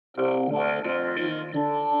The weather in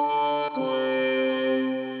Brooklyn.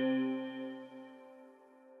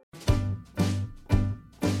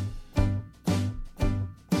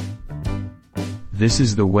 This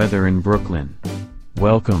is the weather in Brooklyn.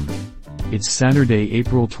 Welcome. It's Saturday,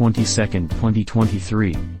 April 22nd,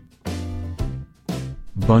 2023.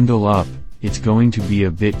 Bundle up, it's going to be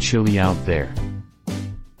a bit chilly out there.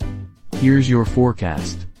 Here's your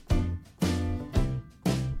forecast.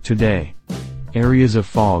 Today, areas of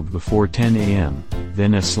fog before 10 a.m.,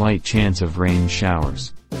 then a slight chance of rain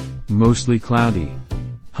showers. Mostly cloudy.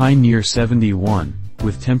 High near 71,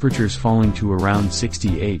 with temperatures falling to around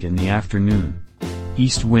 68 in the afternoon.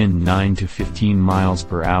 East wind 9 to 15 miles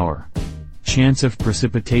per hour. Chance of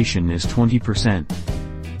precipitation is 20%.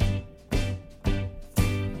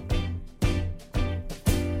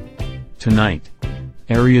 Tonight,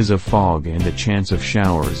 areas of fog and a chance of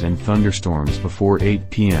showers and thunderstorms before 8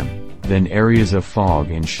 p.m., then areas of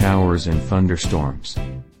fog and showers and thunderstorms.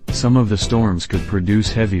 Some of the storms could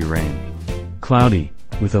produce heavy rain. Cloudy,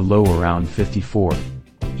 with a low around 54.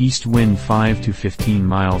 East wind 5 to 15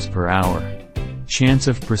 miles per hour. Chance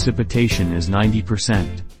of precipitation is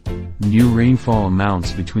 90%. New rainfall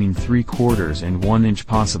amounts between 3/4 and 1 inch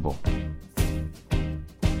possible.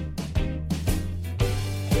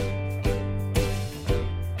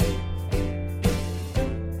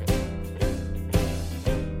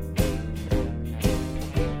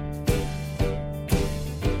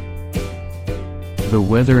 The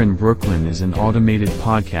Weather in Brooklyn is an automated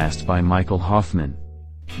podcast by Michael Hoffman.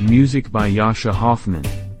 Music by Yasha Hoffman.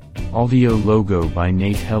 Audio logo by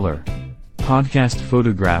Nate Heller. Podcast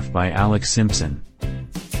photograph by Alex Simpson.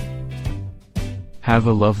 Have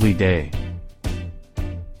a lovely day.